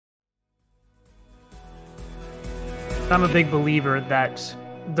I'm a big believer that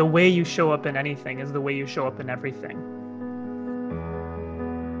the way you show up in anything is the way you show up in everything.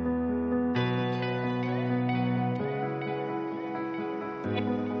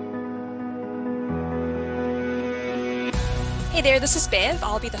 Hey there, this is Bev.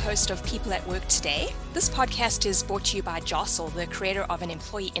 I'll be the host of People at Work today. This podcast is brought to you by Jostle, the creator of an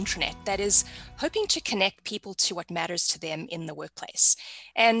employee intranet that is hoping to connect people to what matters to them in the workplace.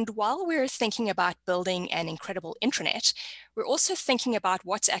 And while we're thinking about building an incredible intranet, we're also thinking about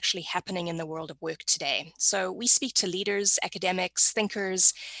what's actually happening in the world of work today. So we speak to leaders, academics,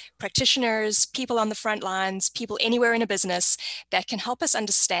 thinkers, practitioners, people on the front lines, people anywhere in a business that can help us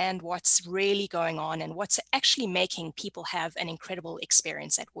understand what's really going on and what's actually making people have an incredible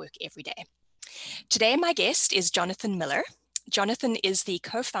experience at work every day. Today, my guest is Jonathan Miller. Jonathan is the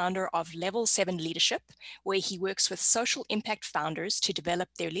co-founder of Level 7 Leadership, where he works with social impact founders to develop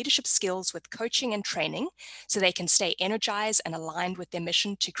their leadership skills with coaching and training so they can stay energized and aligned with their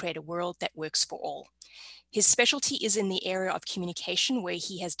mission to create a world that works for all. His specialty is in the area of communication, where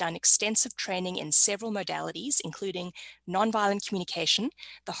he has done extensive training in several modalities, including nonviolent communication,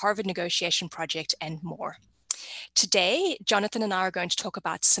 the Harvard Negotiation Project, and more. Today, Jonathan and I are going to talk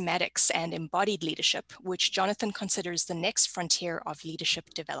about somatics and embodied leadership, which Jonathan considers the next frontier of leadership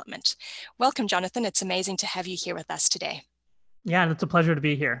development. Welcome, Jonathan. It's amazing to have you here with us today. Yeah, and it's a pleasure to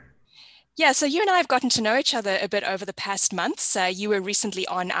be here. Yeah, so you and I have gotten to know each other a bit over the past months. You were recently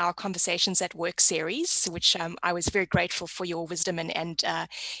on our Conversations at Work series, which I was very grateful for your wisdom and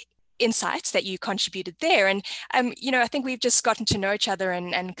insights that you contributed there. And, I think we've just gotten to know each other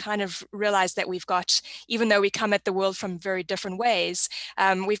and kind of realized that we've got, even though we come at the world from very different ways,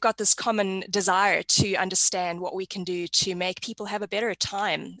 we've got this common desire to understand what we can do to make people have a better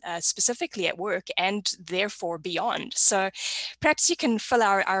time, specifically at work and therefore beyond. So perhaps you can fill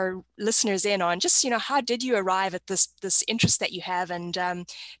our listeners in on just, how did you arrive at this interest that you have, and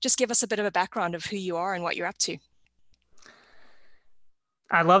just give us a bit of a background of who you are and what you're up to.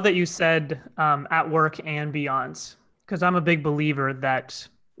 I love that you said at work and beyond, because I'm a big believer that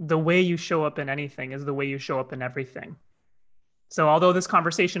the way you show up in anything is the way you show up in everything. So although this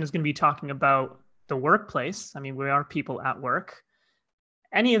conversation is going to be talking about the workplace, we are people at work,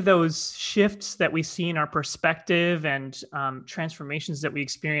 any of those shifts that we see in our perspective and transformations that we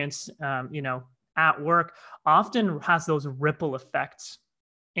experience, at work often has those ripple effects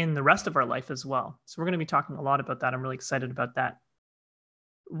in the rest of our life as well. So we're going to be talking a lot about that. I'm really excited about that.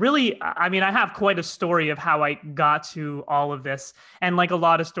 Really, I have quite a story of how I got to all of this. And like a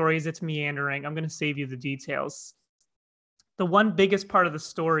lot of stories, it's meandering. I'm going to save you the details. The one biggest part of the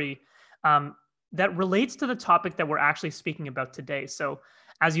story that relates to the topic that we're actually speaking about today. So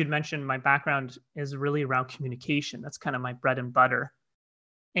as you'd mentioned, my background is really around communication. That's kind of my bread and butter.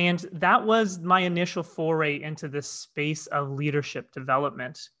 And that was my initial foray into this space of leadership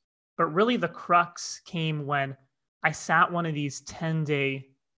development. But really the crux came when I sat one of these 10-day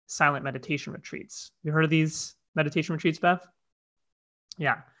silent meditation retreats. You heard of these meditation retreats, Bev?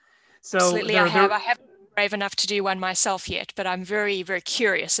 Yeah. So absolutely, I have. I haven't been brave enough to do one myself yet, but I'm very, very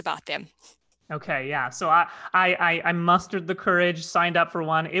curious about them. Okay, yeah. So I mustered the courage, signed up for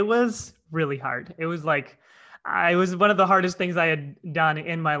one. It was really hard. It was one of the hardest things I had done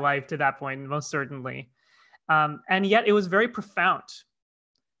in my life to that point, most certainly. And yet it was very profound.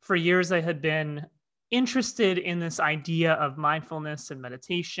 For years, I had been interested in this idea of mindfulness and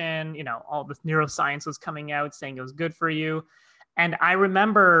meditation. All this neuroscience was coming out saying it was good for you. And I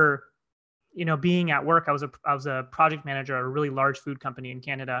remember, being at work, I was a project manager at a really large food company in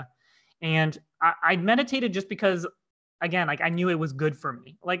Canada. And I meditated just because, again, I knew it was good for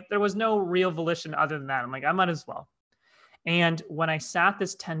me. There was no real volition other than that. I'm like, I might as well. And when I sat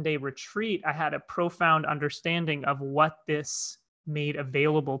this 10-day retreat, I had a profound understanding of what this made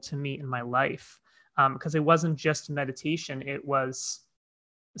available to me in my life. Because it wasn't just meditation, it was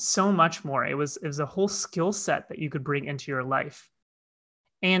so much more. It was a whole skill set that you could bring into your life.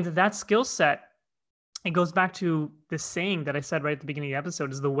 And that skill set, it goes back to this saying that I said right at the beginning of the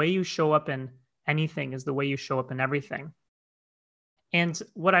episode, is the way you show up in anything is the way you show up in everything. And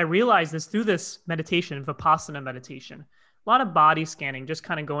what I realized is through this meditation, Vipassana meditation, a lot of body scanning, just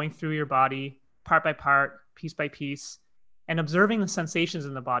kind of going through your body part by part, piece by piece, and observing the sensations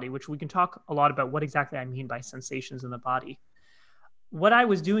in the body, which we can talk a lot about what exactly I mean by sensations in the body. What I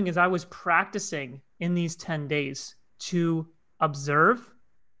was doing is I was practicing in these 10 days to observe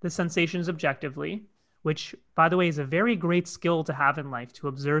the sensations objectively, which, by the way, is a very great skill to have in life, to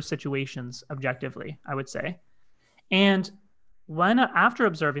observe situations objectively, I would say. And after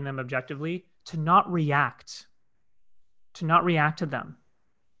observing them objectively, to not react to them.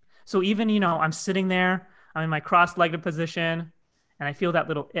 So even, I'm sitting there, I'm in my cross-legged position, and I feel that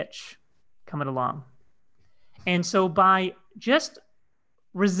little itch coming along. And so by just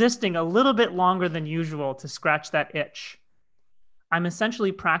resisting a little bit longer than usual to scratch that itch, I'm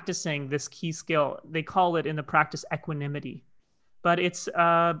essentially practicing this key skill. They call it in the practice equanimity, but it's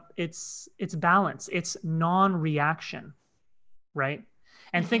balance. It's non-reaction, right?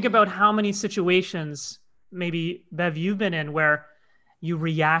 And think about how many situations maybe, Bev, you've been in where you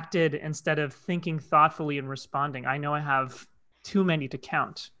reacted instead of thinking thoughtfully and responding. I know I have too many to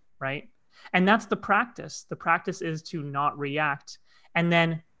count, right? And that's the practice. The practice is to not react. And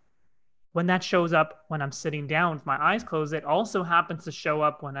then when that shows up when I'm sitting down with my eyes closed, it also happens to show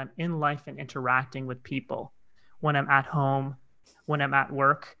up when I'm in life and interacting with people, when I'm at home, when I'm at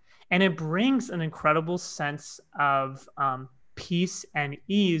work. And it brings an incredible sense of peace and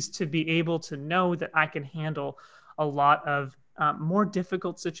ease to be able to know that I can handle a lot of more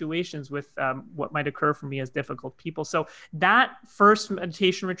difficult situations with what might occur for me as difficult people. So that first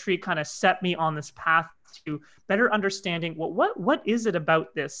meditation retreat kind of set me on this path to better understanding what is it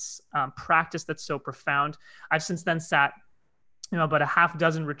about this practice that's so profound. I've since then sat about a half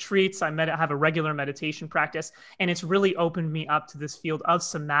dozen retreats. I have a regular meditation practice, and it's really opened me up to this field of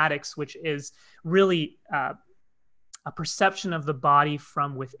somatics, which is really a perception of the body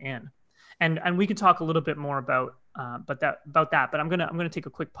from within. And we can talk a little bit more about that. But I'm gonna take a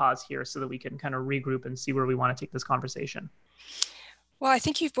quick pause here so that we can kind of regroup and see where we want to take this conversation. Well, I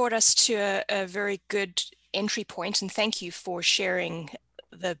think you've brought us to a very good entry point, and thank you for sharing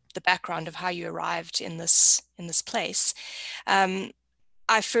the background of how you arrived in this place.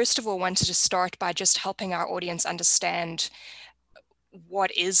 I first of all wanted to start by just helping our audience understand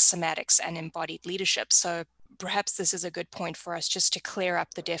what is somatics and embodied leadership. So perhaps this is a good point for us just to clear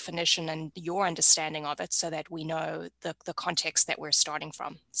up the definition and your understanding of it so that we know the context that we're starting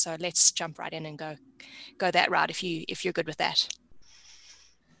from. So let's jump right in and go that route if you're good with that.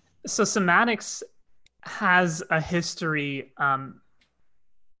 So somatics has a history, an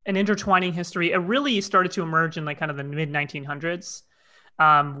intertwining history. It really started to emerge in like kind of the mid 1900s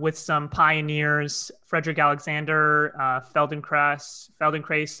with some pioneers, Frederick Alexander, Feldenkrais,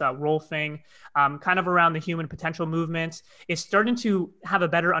 Rolfing, kind of around the human potential movement. It's starting to have a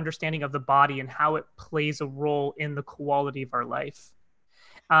better understanding of the body and how it plays a role in the quality of our life.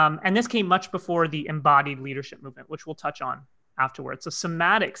 And this came much before the embodied leadership movement, which we'll touch on afterwards. So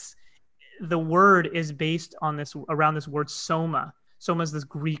somatics, the word is based on around this word soma. Soma is this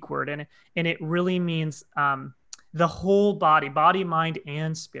Greek word, and it really means the whole body, mind,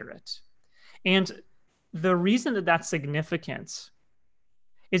 and spirit. And the reason that that's significant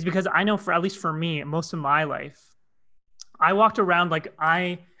is because I know, at least for me, most of my life, I walked around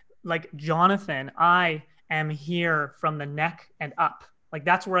like Jonathan, I am here from the neck and up. Like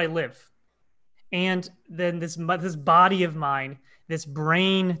that's where I live. And then this body of mine, this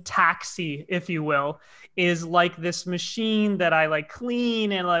brain taxi, if you will, is like this machine that I like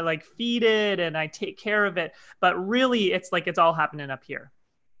clean and I like feed it and I take care of it. But really, it's like it's all happening up here.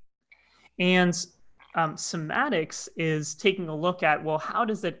 And somatics is taking a look at, well, how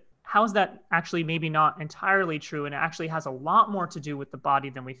is that actually maybe not entirely true? And it actually has a lot more to do with the body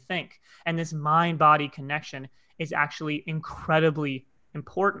than we think. And this mind-body connection is actually incredibly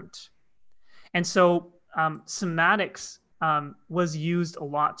important. And so somatics was used a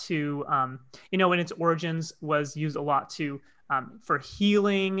lot to, in its origins, was used a lot to for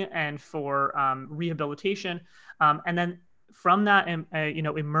healing and for rehabilitation. And then from that,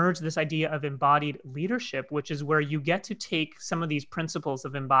 emerged this idea of embodied leadership, which is where you get to take some of these principles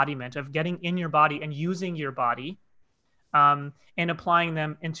of embodiment, of getting in your body and using your body and applying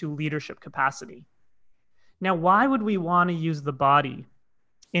them into leadership capacity. Now, why would we want to use the body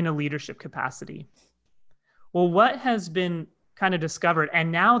in a leadership capacity? Well, what has been kind of discovered,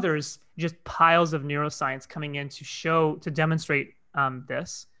 and now there's just piles of neuroscience coming in to demonstrate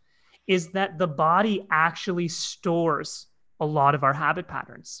this, is that the body actually stores a lot of our habit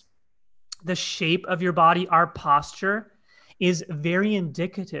patterns. The shape of your body, our posture, is very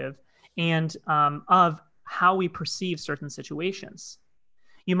indicative and of how we perceive certain situations.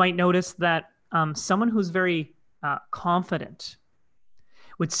 You might notice that someone who's very confident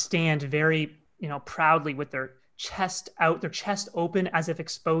would stand very, proudly with their chest out, their chest open as if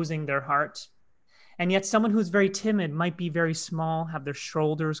exposing their heart. And yet someone who's very timid might be very small, have their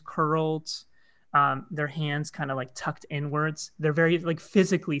shoulders curled, their hands kind of like tucked inwards. They're very like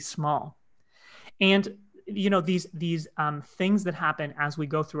physically small. And these things that happen as we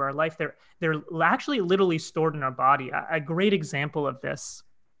go through our life, they're actually literally stored in our body. A great example of this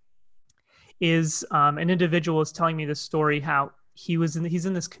is an individual is telling me this story how he's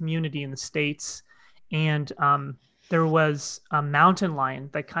in this community in the States, and there was a mountain lion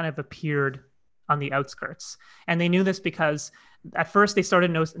that kind of appeared on the outskirts. And they knew this because at first they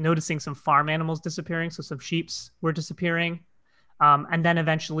started noticing some farm animals disappearing. So some sheeps were disappearing. And then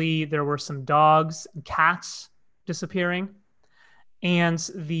eventually there were some dogs and cats disappearing. And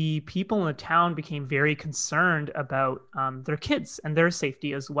the people in the town became very concerned about their kids and their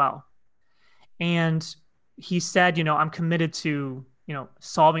safety as well. And he said, I'm committed to,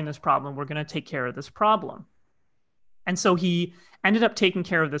 solving this problem. We're going to take care of this problem. And so he ended up taking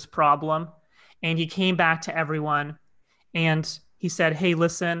care of this problem, and he came back to everyone and he said, hey,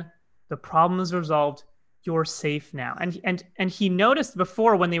 listen, the problem is resolved. You're safe now. And he noticed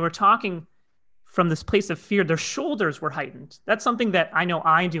before when they were talking from this place of fear, their shoulders were heightened. That's something that I know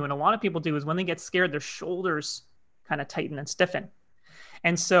I do, and a lot of people do, is when they get scared, their shoulders kind of tighten and stiffen.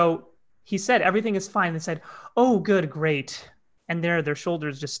 And so he said, everything is fine. They said, oh, good, great. And their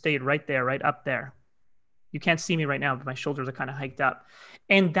shoulders just stayed right there, right up there. You can't see me right now, but my shoulders are kind of hiked up.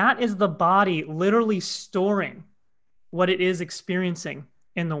 And that is the body literally storing what it is experiencing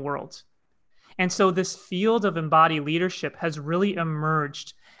in the world. And so this field of embodied leadership has really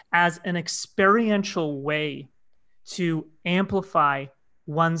emerged as an experiential way to amplify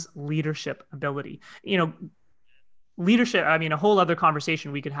one's leadership ability. Leadership, a whole other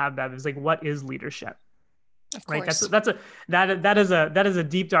conversation we could have, Bev, is like, what is leadership? Of course. Right. That is a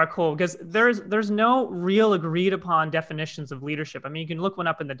deep dark hole, because there's no real agreed upon definitions of leadership. You can look one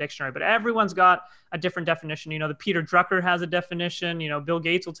up in the dictionary, but everyone's got a different definition. The Peter Drucker has a definition. Bill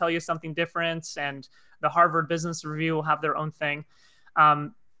Gates will tell you something different, and the Harvard Business Review will have their own thing.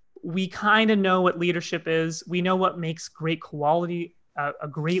 We kind of know what leadership is. We know what makes great quality. A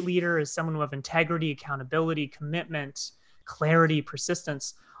great leader is someone who have integrity, accountability, commitment, clarity,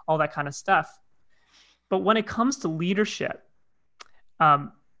 persistence, all that kind of stuff. But when it comes to leadership,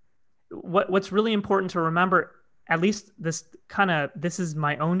 what's really important to remember, at least this is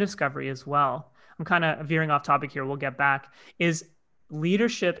my own discovery as well. I'm kind of veering off topic here. We'll get back. Is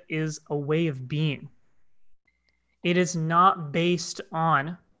leadership is a way of being. It is not based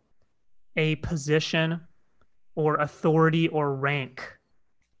on a position or authority or rank.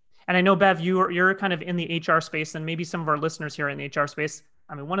 And I know, Bev, you're kind of in the HR space, and maybe some of our listeners here are in the HR space.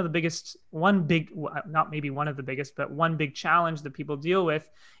 One big challenge that people deal with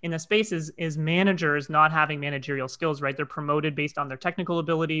in the space is managers not having managerial skills, right? They're promoted based on their technical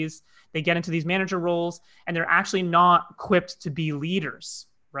abilities. They get into these manager roles, and they're actually not equipped to be leaders,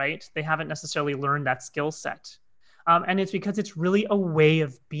 right? They haven't necessarily learned that skill set. And it's because it's really a way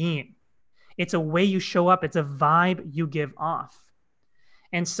of being. It's a way you show up. It's a vibe you give off.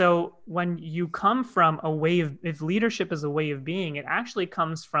 And so when you come from if leadership is a way of being, it actually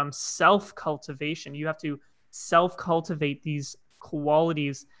comes from self-cultivation. You have to self-cultivate these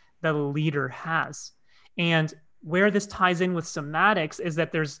qualities that a leader has. And where this ties in with somatics is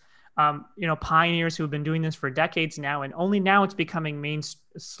that there's pioneers who have been doing this for decades now, and only now it's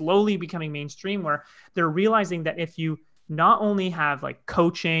slowly becoming mainstream, where they're realizing that if you not only have like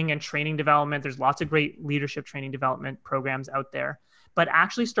coaching and training development, there's lots of great leadership training development programs out there, but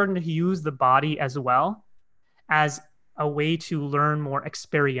actually starting to use the body as well as a way to learn more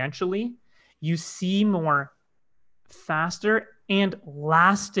experientially, you see more faster and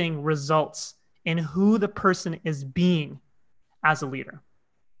lasting results in who the person is being as a leader.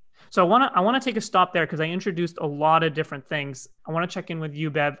 So I want to take a stop there, because I introduced a lot of different things. I want to check in with you,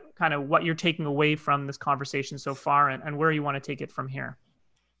 Bev, kind of what you're taking away from this conversation so far, and where you want to take it from here.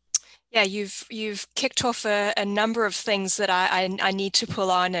 Yeah, you've kicked off a number of things that I need to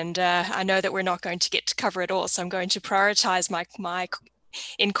pull on, and I know that we're not going to get to cover it all, so I'm going to prioritize my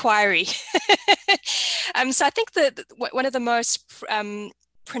inquiry. So I think that one of the most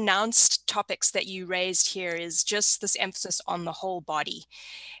pronounced topics that you raised here is just this emphasis on the whole body.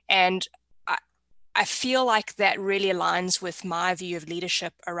 And I feel like that really aligns with my view of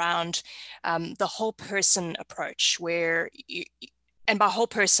leadership around the whole person approach, where and by whole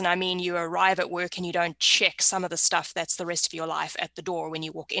person, I mean you arrive at work and you don't check some of the stuff that's the rest of your life at the door when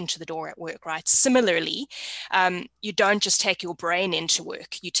you walk into the door at work, right? Similarly, you don't just take your brain into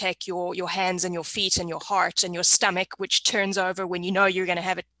work. You take your hands and your feet and your heart and your stomach, which turns over when you know you're going to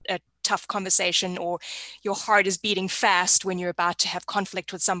have a tough conversation, or your heart is beating fast when you're about to have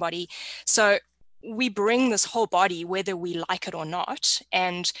conflict with somebody. So we bring this whole body whether we like it or not.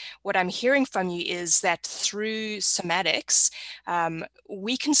 And what I'm hearing from you is that through somatics,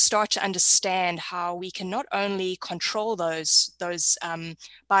 we can start to understand how we can not only control those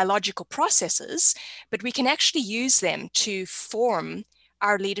biological processes, but we can actually use them to form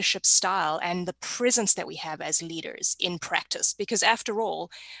our leadership style and the presence that we have as leaders in practice. Because after all,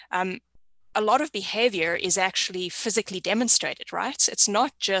 a lot of behavior is actually physically demonstrated, right? It's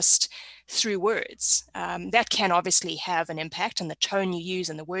not just through words. That can obviously have an impact, and the tone you use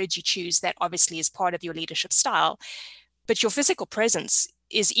and the words you choose, that obviously is part of your leadership style. But your physical presence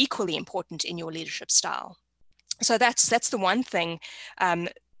is equally important in your leadership style. So that's the one thing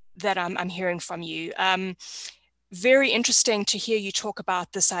that I'm hearing from you. Very interesting to hear you talk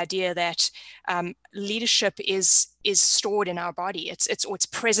about this idea that leadership is stored in our body. It's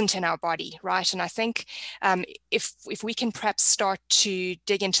present in our body, right? And I think if we can perhaps start to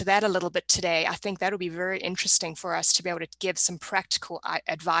dig into that a little bit today, I think that'll be very interesting for us to be able to give some practical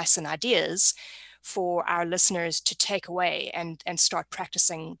advice and ideas for our listeners to take away and start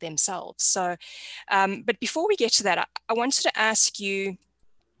practicing themselves. So, but before we get to that, I wanted to ask you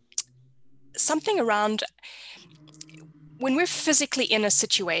something around when we're physically in a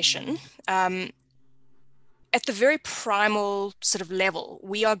situation, at the very primal sort of level,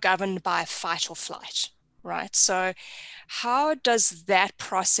 we are governed by fight or flight, right? So how does that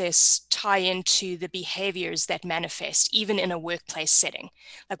process tie into the behaviors that manifest even in a workplace setting?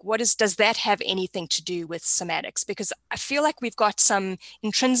 Like does that have anything to do with somatics? Because I feel like we've got some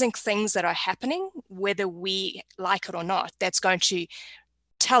intrinsic things that are happening, whether we like it or not, that's going to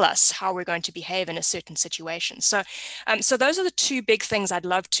tell us how we're going to behave in a certain situation. So those are the two big things I'd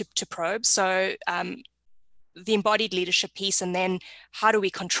love to probe. So the embodied leadership piece, and then how do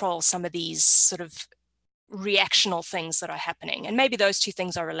we control some of these sort of reactional things that are happening? And maybe those two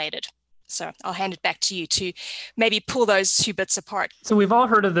things are related. So I'll hand it back to you to maybe pull those two bits apart. So we've all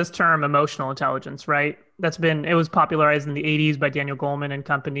heard of this term emotional intelligence, right? It was popularized in the 80s by Daniel Goleman and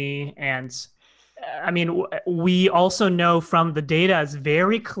company. And I mean, we also know from the data, it's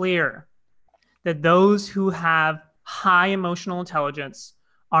very clear that those who have high emotional intelligence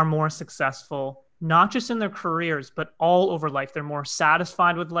are more successful, not just in their careers, but all over life. They're more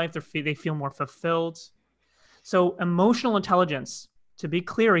satisfied with life. They feel more fulfilled. So emotional intelligence, to be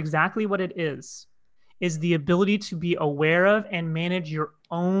clear exactly what it is the ability to be aware of and manage your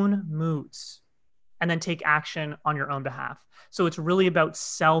own moods and then take action on your own behalf. So it's really about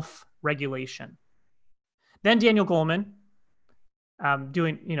self-regulation. Then Daniel Goleman,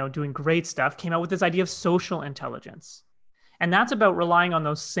 doing great stuff, came out with this idea of social intelligence. And that's about relying on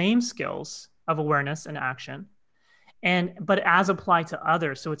those same skills of awareness and action, but as applied to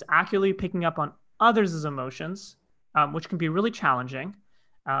others. So it's accurately picking up on others' emotions, which can be really challenging.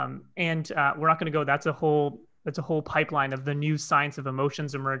 We're not going to go, that's a whole pipeline of the new science of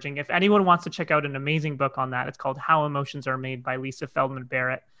emotions emerging. If anyone wants to check out an amazing book on that, it's called How Emotions Are Made by Lisa Feldman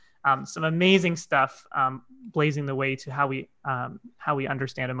Barrett. Some amazing stuff, blazing the way to how we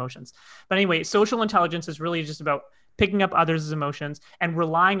understand emotions. But anyway, social intelligence is really just about picking up others' emotions and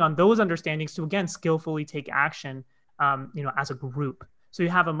relying on those understandings to, again, skillfully take action, as a group. So you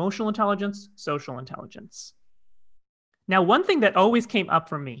have emotional intelligence, social intelligence. Now, one thing that always came up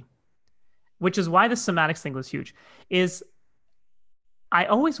for me, which is why the somatics thing was huge, is I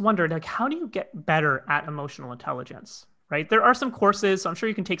always wondered, like, how do you get better at emotional intelligence? Right? There are some courses. So I'm sure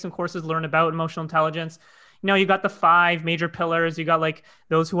you can take some courses, learn about emotional intelligence. You got the 5 major pillars. You got like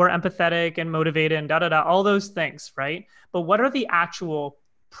those who are empathetic and motivated and all those things, right? But what are the actual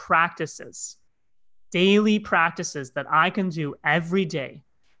practices, daily practices that I can do every day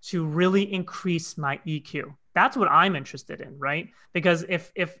to really increase my EQ? That's what I'm interested in, right? Because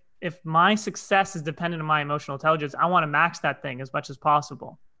if my success is dependent on my emotional intelligence, I want to max that thing as much as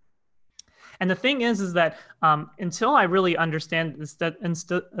possible. And the thing is that until I really understood this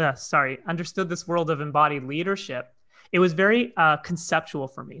world of embodied leadership, it was very conceptual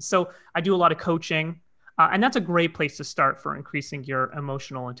for me. So I do a lot of coaching, and that's a great place to start for increasing your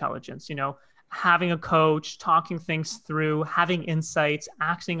emotional intelligence. Having a coach, talking things through, having insights,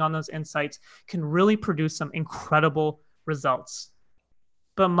 acting on those insights can really produce some incredible results.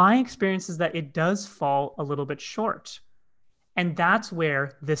 But my experience is that it does fall a little bit short. And that's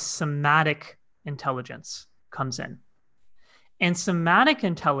where this somatic intelligence comes in. And somatic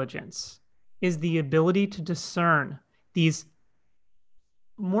intelligence is the ability to discern these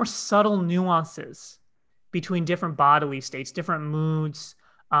more subtle nuances between different bodily states, different moods,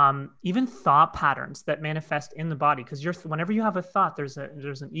 even thought patterns that manifest in the body. Because whenever you have a thought, there's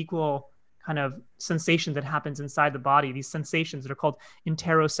an equal kind of sensation that happens inside the body. These sensations that are called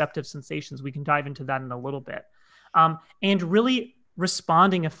interoceptive sensations. We can dive into that in a little bit. And really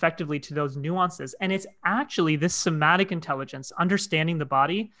responding effectively to those nuances. And it's actually this somatic intelligence, understanding the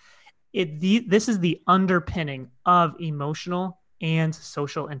body. This is the underpinning of emotional and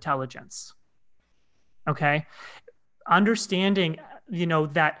social intelligence. Okay, understanding,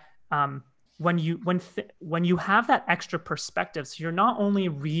 that when you have that extra perspective, so you're not only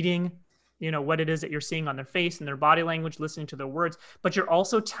reading what it is that you're seeing on their face and their body language, listening to their words, but you're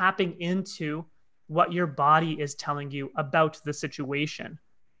also tapping into what your body is telling you about the situation,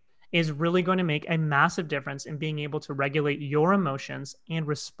 is really going to make a massive difference in being able to regulate your emotions and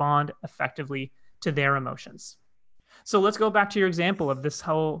respond effectively to their emotions. So let's go back to your example of this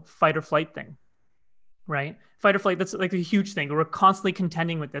whole fight or flight thing, right? Fight or flight, that's like a huge thing. We're constantly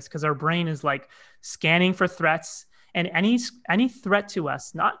contending with this because our brain is like scanning for threats, and any threat to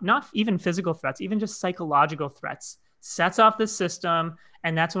us, not even physical threats, even just psychological threats, sets off the system.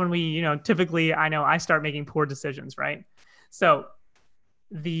 And that's when we, typically, I start making poor decisions, right? So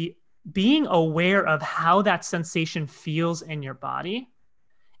the being aware of how that sensation feels in your body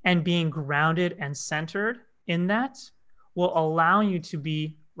and being grounded and centered in that will allow you to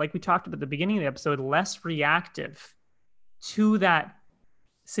be, like we talked about at the beginning of the episode, less reactive to that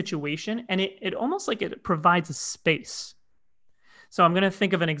situation. And it almost like it provides a space. So I'm going to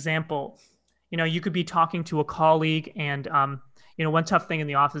think of an example. You could be talking to a colleague, and one tough thing in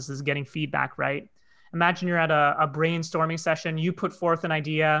the office is getting feedback, right? Imagine you're at a brainstorming session, you put forth an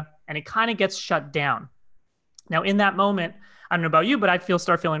idea and it kind of gets shut down. Now in that moment, I don't know about you, but I'd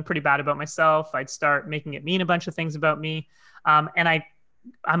start feeling pretty bad about myself. I'd start making it mean a bunch of things about me. And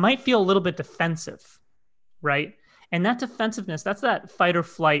I might feel a little bit defensive, right? And that defensiveness, that's that fight or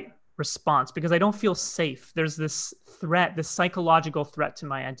flight response, because I don't feel safe. There's this threat, this psychological threat to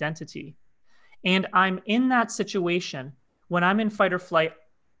my identity. And I'm in that situation when I'm in fight or flight,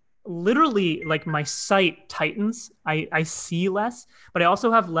 literally like my sight tightens. I see less, but I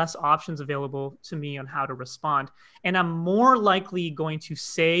also have less options available to me on how to respond. And I'm more likely going to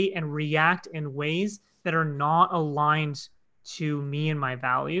say and react in ways that are not aligned to me and my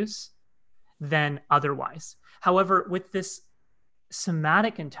values than otherwise. However, with this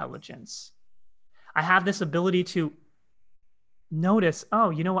somatic intelligence, I have this ability to notice, oh,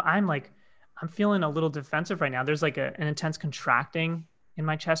 you know what? I'm feeling a little defensive right now. There's like an intense contracting in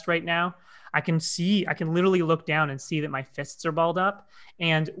my chest right now. I can literally look down and see that my fists are balled up.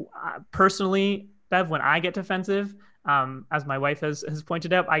 And personally, Bev, when I get defensive, as my wife has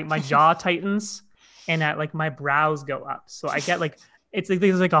pointed out, my jaw tightens and my brows go up. So I get it's like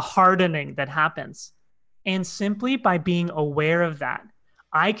there's like a hardening that happens. And simply by being aware of that,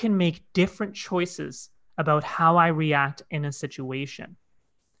 I can make different choices about how I react in a situation.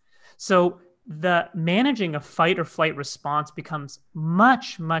 So the managing a fight or flight response becomes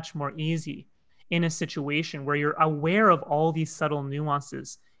much, much more easy in a situation where you're aware of all these subtle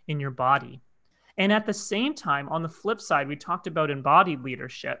nuances in your body. And at the same time, on the flip side, we talked about embodied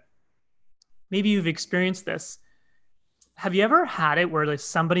leadership. Maybe you've experienced this. Have you ever had it where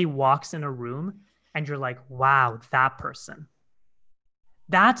somebody walks in a room and you're like, wow, that person,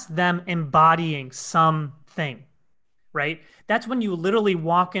 that's them embodying something, right? That's when you literally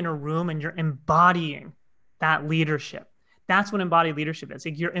walk in a room and you're embodying that leadership. That's what embodied leadership is.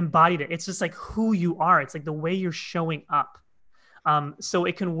 Like you're embodied it. It's just like who you are. It's like the way you're showing up. So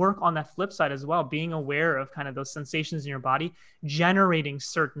it can work on that flip side as well, being aware of kind of those sensations in your body, generating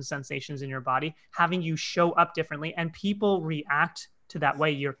certain sensations in your body, having you show up differently, and people react to that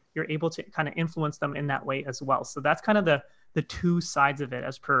way. You're able to kind of influence them in that way as well. So that's kind of the two sides of it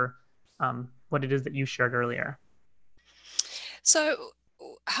as per what it is that you shared earlier. So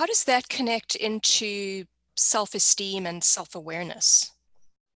how does that connect into self-esteem and self-awareness?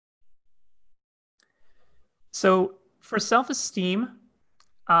 So for self-esteem,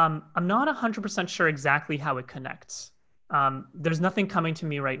 I'm not 100% sure exactly how it connects. There's nothing coming to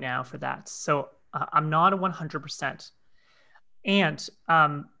me right now for that. So I'm not a 100%. And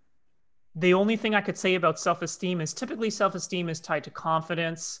the only thing I could say about self-esteem is typically self-esteem is tied to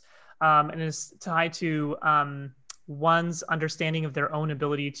confidence and is tied to one's understanding of their own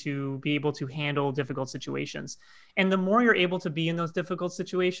ability to be able to handle difficult situations. And the more you're able to be in those difficult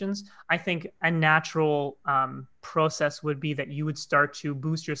situations, I think a natural process would be that you would start to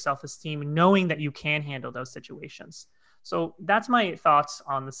boost your self-esteem, knowing that you can handle those situations. So that's my thoughts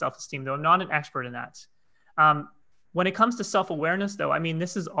on the self-esteem, though I'm not an expert in that. When it comes to self-awareness, though, I mean,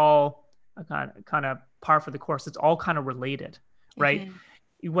 this is all kind of par for the course. It's all kind of related, right? Mm-hmm.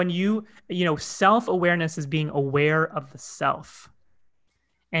 When self-awareness is being aware of the self,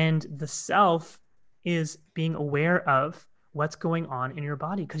 and the self is being aware of what's going on in your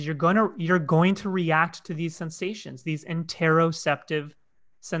body, because you're going to react to these sensations, these interoceptive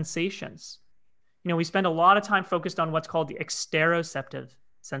sensations. We spend a lot of time focused on what's called the exteroceptive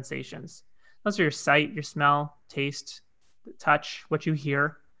sensations. Those are your sight, your smell, taste, touch, what you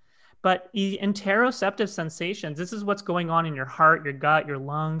hear. But the interoceptive sensations, this is what's going on in your heart, your gut, your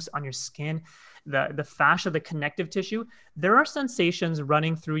lungs, on your skin, the fascia, the connective tissue. There are sensations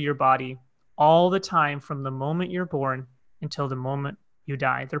running through your body all the time from the moment you're born until the moment you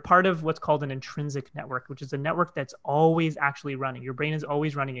die. They're part of what's called an intrinsic network, which is a network that's always actually running. Your brain is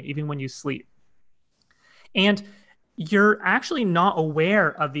always running it, even when you sleep. And you're actually not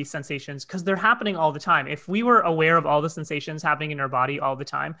aware of these sensations because they're happening all the time. If we were aware of all the sensations happening in our body all the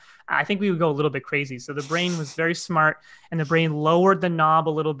time, I think we would go a little bit crazy. So the brain was very smart, and the brain lowered the knob a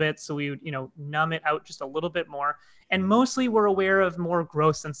little bit. So we would, numb it out just a little bit more. And mostly we're aware of more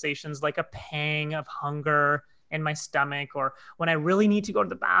gross sensations like a pang of hunger in my stomach, or when I really need to go to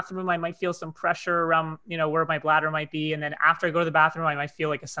the bathroom, I might feel some pressure around, where my bladder might be. And then after I go to the bathroom, I might feel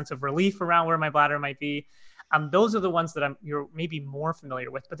like a sense of relief around where my bladder might be. Those are the ones that you're maybe more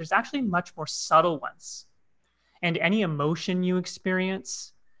familiar with, but there's actually much more subtle ones. And any emotion you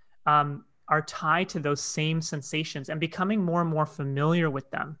experience are tied to those same sensations, and becoming more and more familiar with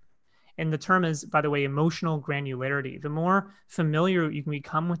them. And the term is, by the way, emotional granularity. The more familiar you can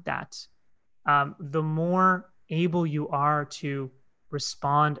become with that, the more able you are to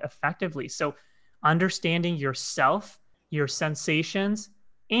respond effectively. So understanding yourself, your sensations,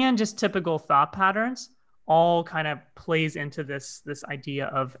 and just typical thought patterns all kind of plays into this idea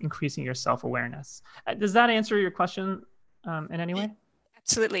of increasing your self-awareness. Does that answer your question in any way?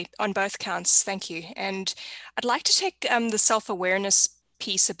 Absolutely, on both counts. Thank you. And I'd like to take the self-awareness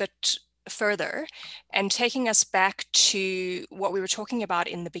piece a bit further, and taking us back to what we were talking about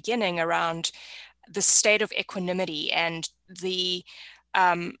in the beginning around the state of equanimity and the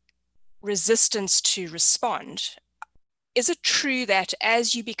resistance to respond. Is it true that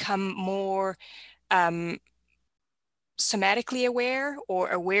as you become more somatically aware, or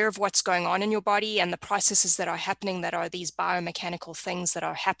aware of what's going on in your body and the processes that are happening, that are these biomechanical things that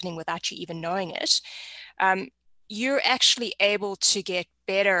are happening without you even knowing it, you're actually able to get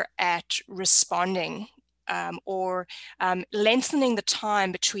better at responding or lengthening the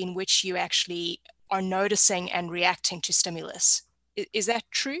time between which you actually are noticing and reacting to stimulus? Is that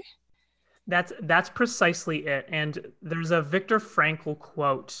true? That's precisely it. And there's a Viktor Frankl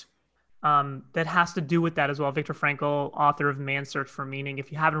quote that has to do with that as well. Viktor Frankl, author of Man's Search for Meaning.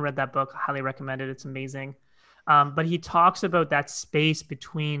 If you haven't read that book, I highly recommend it. It's amazing. But he talks about that space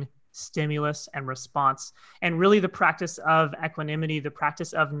between stimulus and response, and really the practice of equanimity, the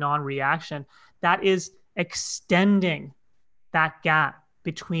practice of non-reaction, that is extending that gap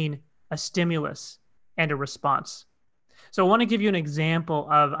between a stimulus and a response. So I want to give you an example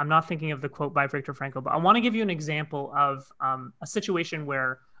of, I'm not thinking of the quote by Viktor Frankl, but I want to give you an example of a situation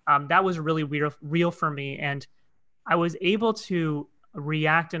where that was really real for me. And I was able to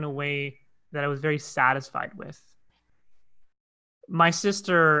react in a way that I was very satisfied with. My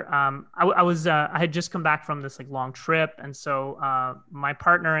sister, I had just come back from this long trip. And so my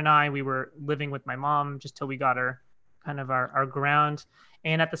partner and I, we were living with my mom just till we got our ground.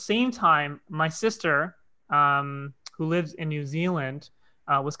 And at the same time, my sister, who lives in New Zealand,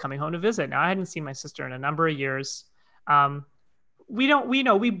 was coming home to visit. Now, I hadn't seen my sister in a number of years.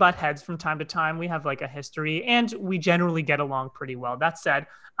 We butt heads from time to time. We have a history, and we generally get along pretty well. That said,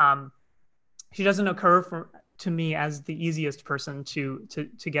 she doesn't occur to me as the easiest person to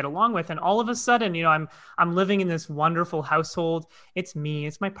get along with. And all of a sudden, I'm living in this wonderful household. It's me,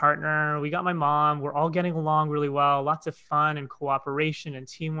 it's my partner. We got my mom. We're all getting along really well. Lots of fun and cooperation and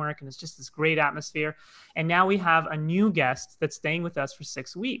teamwork. And it's just this great atmosphere. And now we have a new guest that's staying with us for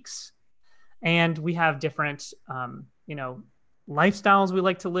 6 weeks. And we have different, lifestyles we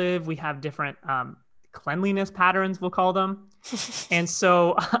like to live. We have different cleanliness patterns, we'll call them. And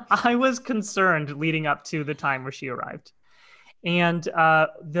so I was concerned leading up to the time where she arrived. And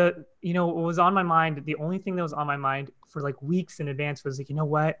what was on my mind, the only thing that was on my mind for weeks in advance was you know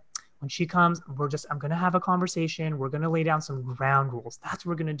what? When she comes, I'm going to have a conversation. We're going to lay down some ground rules. That's what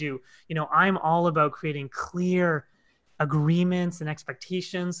we're going to do. I'm all about creating clear agreements and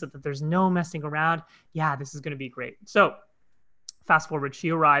expectations so that there's no messing around. Yeah, this is going to be great. So fast forward, she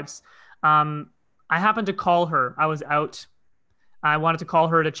arrives. I happened to call her. I was out. I wanted to call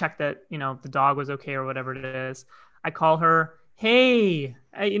her to check that, the dog was okay or whatever it is. I call her. Hey,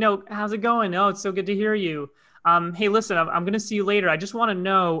 how's it going? Oh, it's so good to hear you. Hey, listen, I'm going to see you later. I just want to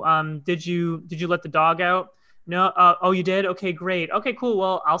know, did you let the dog out? No. Oh, you did? Okay, great. Okay, cool.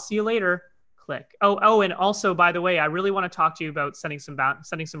 Well, I'll see you later. Click. Oh, and also, by the way, I really want to talk to you about setting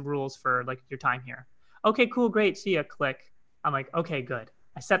some rules for your time here. Okay, cool. Great. See ya. Click. I'm like, okay, good.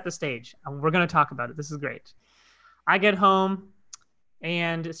 I set the stage. We're going to talk about it. This is great. I get home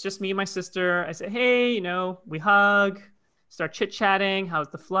and it's just me and my sister. I say, hey, we hug, start chit-chatting. How's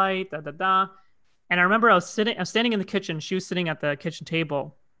the flight? Da, da, da. And I remember I was standing in the kitchen. She was sitting at the kitchen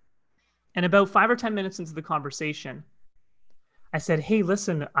table. And about 5 or 10 minutes into the conversation, I said, hey,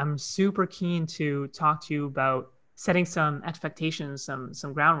 listen, I'm super keen to talk to you about setting some expectations,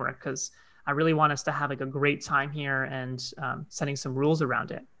 some groundwork, because I really want us to have like a great time here and setting some rules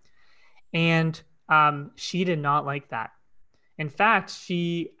around it. And she did not like that. In fact,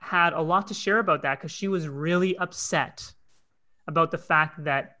 she had a lot to share about that because she was really upset about the fact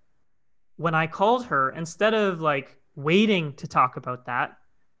that when I called her, instead of like waiting to talk about that,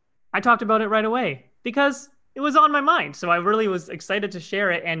 I talked about it right away because it was on my mind. So I really was excited to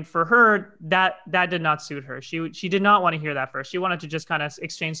share it. And for her, that did not suit her. She did not want to hear that first. She wanted to just kind of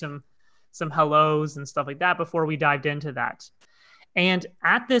exchange some hellos and stuff like that before we dived into that. And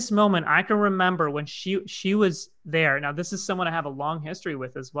at this moment, I can remember when she was there. Now, this is someone I have a long history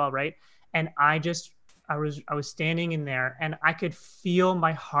with as well, right? And I was standing in there and I could feel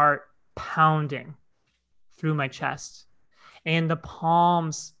my heart pounding through my chest. And the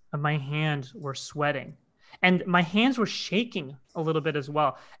palms of my hand were sweating. And my hands were shaking a little bit as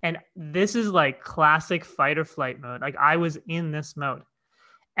well. And this is like classic fight or flight mode. Like I was in this mode.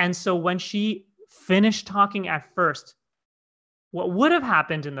 And so when she finished talking at first, what would have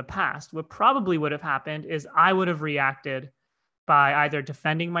happened in the past, what probably would have happened is I would have reacted by either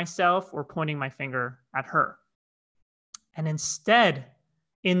defending myself or pointing my finger at her. And instead,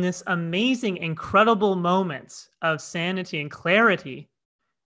 in this amazing, incredible moment of sanity and clarity,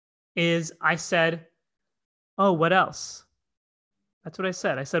 is I said, oh, what else? That's what I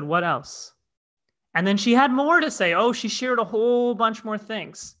said. I said, what else? And then she had more to say. Oh, she shared a whole bunch more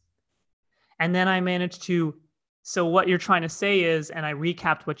things. And then I managed to, so what you're trying to say is, and I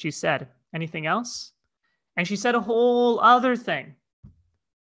recapped what you said. Anything else? And she said a whole other thing.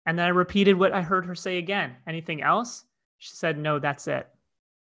 And then I repeated what I heard her say again. Anything else? She said, no, that's it.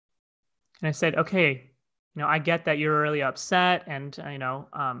 And I said, okay, I get that you're really upset. And,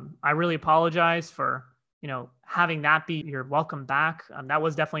 I really apologize for, having that be your welcome back. That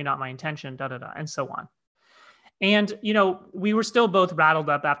was definitely not my intention, and so on. And, we were still both rattled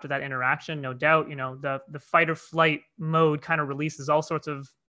up after that interaction, no doubt. The fight or flight mode kind of releases all sorts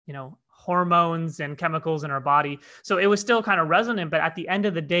of, hormones and chemicals in our body. So it was still kind of resonant. But at the end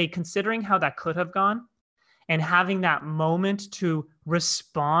of the day, considering how that could have gone and having that moment to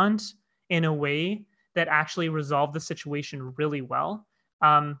respond in a way that actually resolved the situation really well,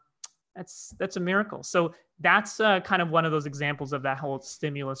 that's a miracle. So that's kind of one of those examples of that whole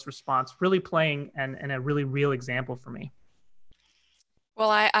stimulus response really playing and a really real example for me. Well,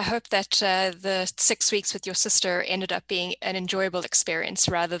 I hope that the 6 weeks with your sister ended up being an enjoyable experience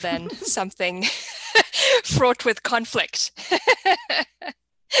rather than something fraught with conflict.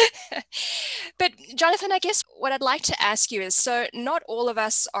 But Jonathan, I guess what I'd like to ask you is, so not all of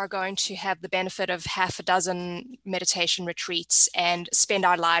us are going to have the benefit of half a dozen meditation retreats and spend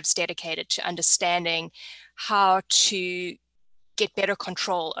our lives dedicated to understanding how to get better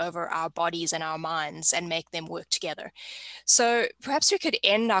control over our bodies and our minds and make them work together. So perhaps we could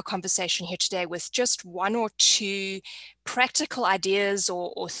end our conversation here today with just one or two practical ideas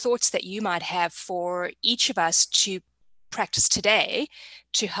or thoughts that you might have for each of us to practice today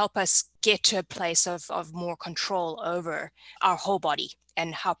to help us get to a place of more control over our whole body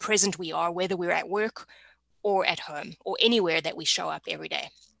and how present we are, whether we're at work or at home or anywhere that we show up every day.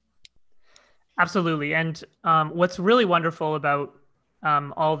 Absolutely. And what's really wonderful about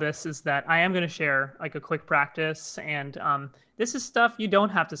all this is that I am going to share like a quick practice. And this is stuff you don't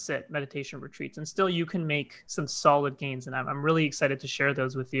have to sit meditation retreats and still you can make some solid gains. And I'm really excited to share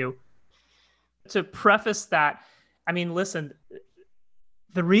those with you. To preface that, I mean, listen,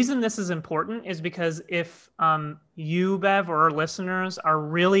 the reason this is important is because if you, Bev, or our listeners are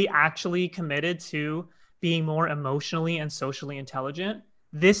really actually committed to being more emotionally and socially intelligent,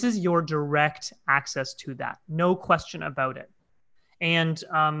 this is your direct access to that. No question about it. And,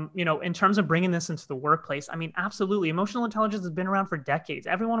 in terms of bringing this into the workplace, I mean, absolutely. Emotional intelligence has been around for decades.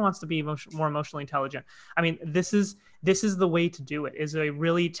 Everyone wants to be more emotionally intelligent. I mean, this is the way to do it, is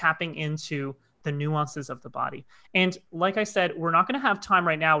really tapping into the nuances of the body. And like I said, we're not going to have time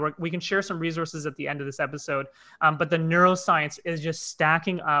right now. We can share some resources at the end of this episode. But the neuroscience is just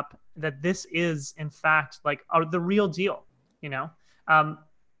stacking up that this is, in fact, like the real deal,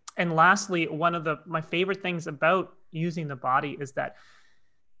 And lastly, one of my favorite things about using the body is that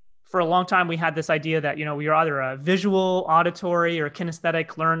for a long time we had this idea that we are either a visual, auditory, or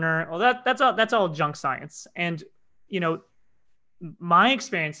kinesthetic learner. Well, that's all junk science. And my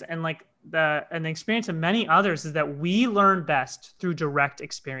experience and the experience of many others is that we learn best through direct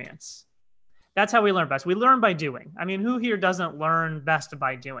experience. That's how we learn best. We learn by doing. I mean, who here doesn't learn best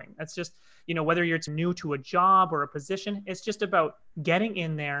by doing? That's just whether you're new to a job or a position, it's just about getting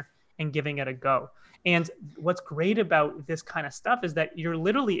in there and giving it a go. And what's great about this kind of stuff is that you're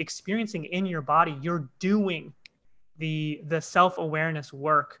literally experiencing in your body, you're doing the self-awareness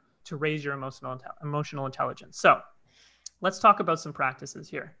work to raise your emotional intelligence. So let's talk about some practices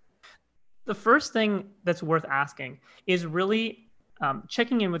here. The first thing that's worth asking is really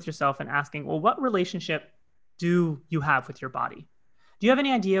checking in with yourself and asking, well, what relationship do you have with your body? Do you have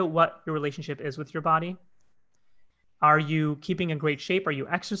any idea what your relationship is with your body? Are you keeping in great shape? Are you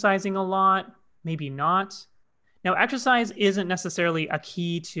exercising a lot? Maybe not. Now, exercise isn't necessarily a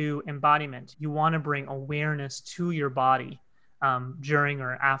key to embodiment. You want to bring awareness to your body during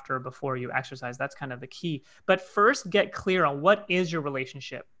or after or before you exercise. That's kind of the key. But first, get clear on what is your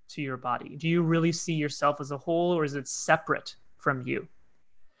relationship to your body. Do you really see yourself as a whole, or is it separate from you?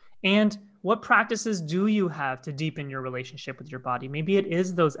 And what practices do you have to deepen your relationship with your body? Maybe it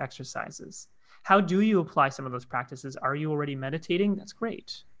is those exercises. How do you apply some of those practices? Are you already meditating? That's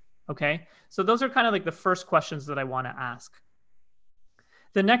great. Okay. So those are kind of like the first questions that I want to ask.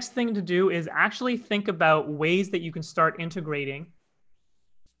 The next thing to do is actually think about ways that you can start integrating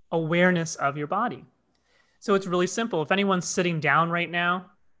awareness of your body. So it's really simple. If anyone's sitting down right now,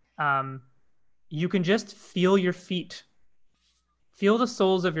 you can just feel your feet. Feel the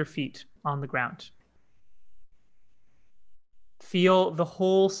soles of your feet on the ground. Feel the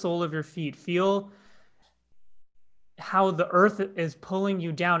whole sole of your feet. Feel how the earth is pulling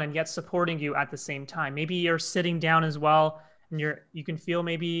you down and yet supporting you at the same time. Maybe you're sitting down as well, and you can feel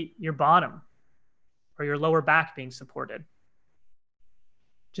maybe your bottom or your lower back being supported.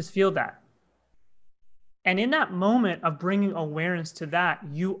 Just feel that. And in that moment of bringing awareness to that,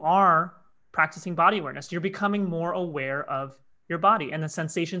 you are practicing body awareness. You're becoming more aware of your body and the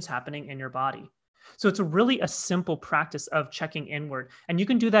sensations happening in your body. So it's really a simple practice of checking inward. And you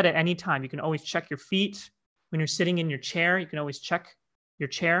can do that at any time. You can always check your feet. When you're sitting in your chair, you can always check your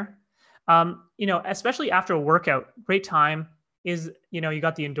chair. Especially after a workout, great time is, you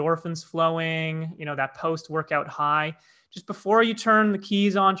got the endorphins flowing, that post-workout high. Just before you turn the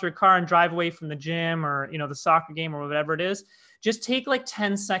keys onto your car and drive away from the gym or, the soccer game or whatever it is, just take like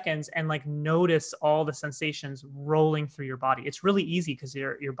 10 seconds and like notice all the sensations rolling through your body. It's really easy because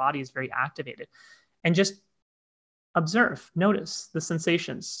your body is very activated. And just observe, notice the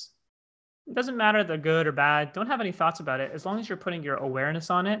sensations. It doesn't matter if they're good or bad. Don't have any thoughts about it. As long as you're putting your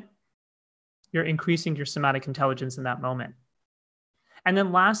awareness on it, you're increasing your somatic intelligence in that moment. And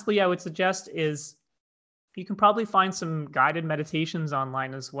then lastly, I would suggest is you can probably find some guided meditations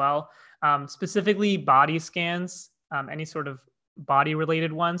online as well, specifically body scans, any sort of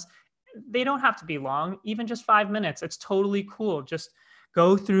body-related ones. They don't have to be long, even just 5 minutes. It's totally cool. Just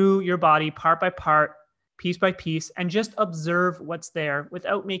go through your body part by part, piece by piece, and just observe what's there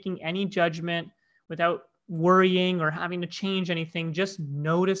without making any judgment, without worrying or having to change anything. Just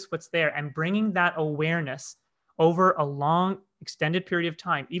notice what's there and bringing that awareness over a long, extended period of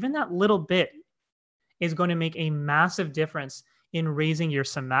time. Even that little bit is going to make a massive difference in raising your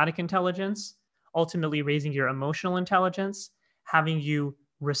somatic intelligence, ultimately raising your emotional intelligence, having you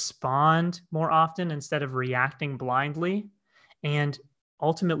respond more often instead of reacting blindly, and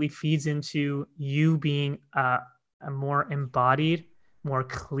ultimately feeds into you being a more embodied, more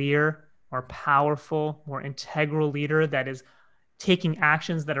clear, more powerful, more integral leader that is taking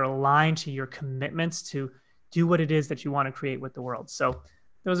actions that are aligned to your commitments to do what it is that you want to create with the world. So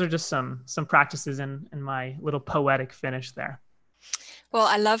those are just some practices in my little poetic finish there. Well,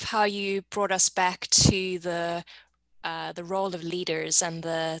 I love how you brought us back to the role of leaders and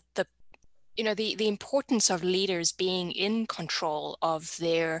the importance of leaders being in control of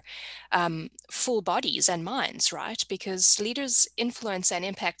their full bodies and minds, right? Because leaders influence and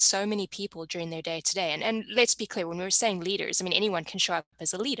impact so many people during their day to day. And let's be clear, when we're saying leaders, I mean, anyone can show up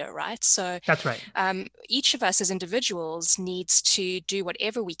as a leader, right? So that's right. Each of us as individuals needs to do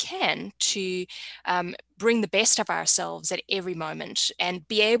whatever we can to bring the best of ourselves at every moment and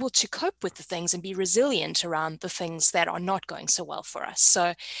be able to cope with the things and be resilient around the things that are not going so well for us.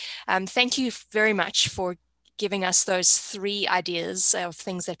 So thank you very much for giving us those 3 ideas of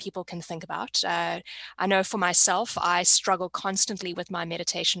things that people can think about. I know for myself, I struggle constantly with my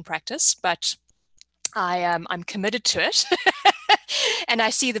meditation practice, but I'm committed to it and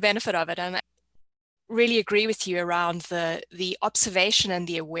I see the benefit of it. And really agree with you around the observation and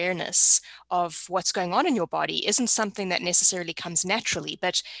the awareness of what's going on in your body isn't something that necessarily comes naturally,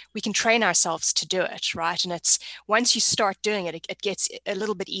 but we can train ourselves to do it, right? And it's once you start doing it, it gets a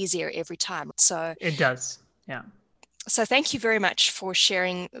little bit easier every time. So it does, yeah. So thank you very much for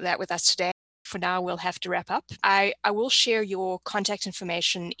sharing that with us today. For now, we'll have to wrap up. I will share your contact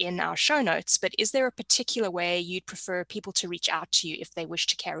information in our show notes, but is there a particular way you'd prefer people to reach out to you if they wish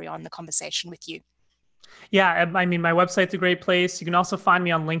to carry on the conversation with you? Yeah, I mean, my website's a great place. You can also find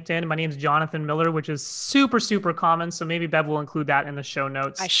me on LinkedIn. My name's Jonathan Miller, which is super, super common. So maybe Bev will include that in the show I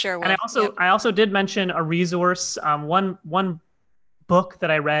notes. sure And will. Yep. I also did mention a resource. One book that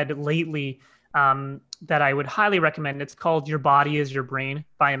I read lately that I would highly recommend. It's called Your Body is Your Brain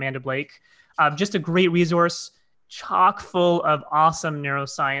by Amanda Blake. Just a great resource, chock full of awesome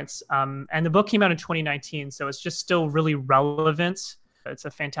neuroscience. And the book came out in 2019, so it's just still really relevant. It's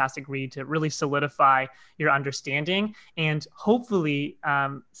a fantastic read to really solidify your understanding and hopefully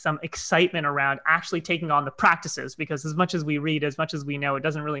some excitement around actually taking on the practices, because as much as we read, as much as we know, it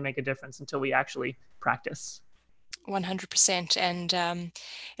doesn't really make a difference until we actually practice. 100%. And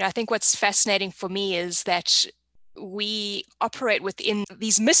I think what's fascinating for me is that we operate within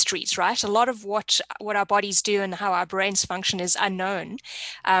these mysteries, right? A lot of what our bodies do and how our brains function is unknown.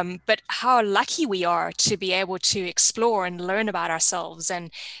 But how lucky we are to be able to explore and learn about ourselves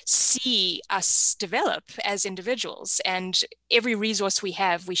and see us develop as individuals. And every resource we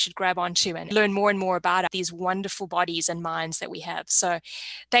have, we should grab onto and learn more and more about these wonderful bodies and minds that we have. So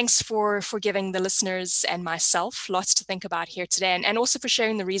thanks for giving the listeners and myself lots to think about here today, and also for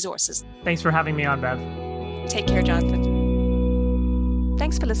sharing the resources. Thanks for having me on, Bev. Take care, Jonathan.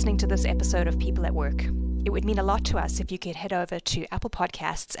 Thanks for listening to this episode of People at Work. It would mean a lot to us if you could head over to Apple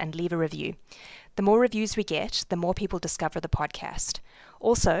Podcasts and leave a review. The more reviews we get, the more people discover the podcast.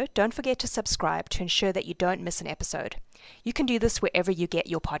 Also, don't forget to subscribe to ensure that you don't miss an episode. You can do this wherever you get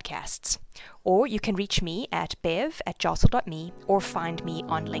your podcasts. Or you can reach me at bev@jostle.me or find me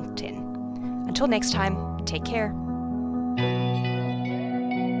on LinkedIn. Until next time, take care.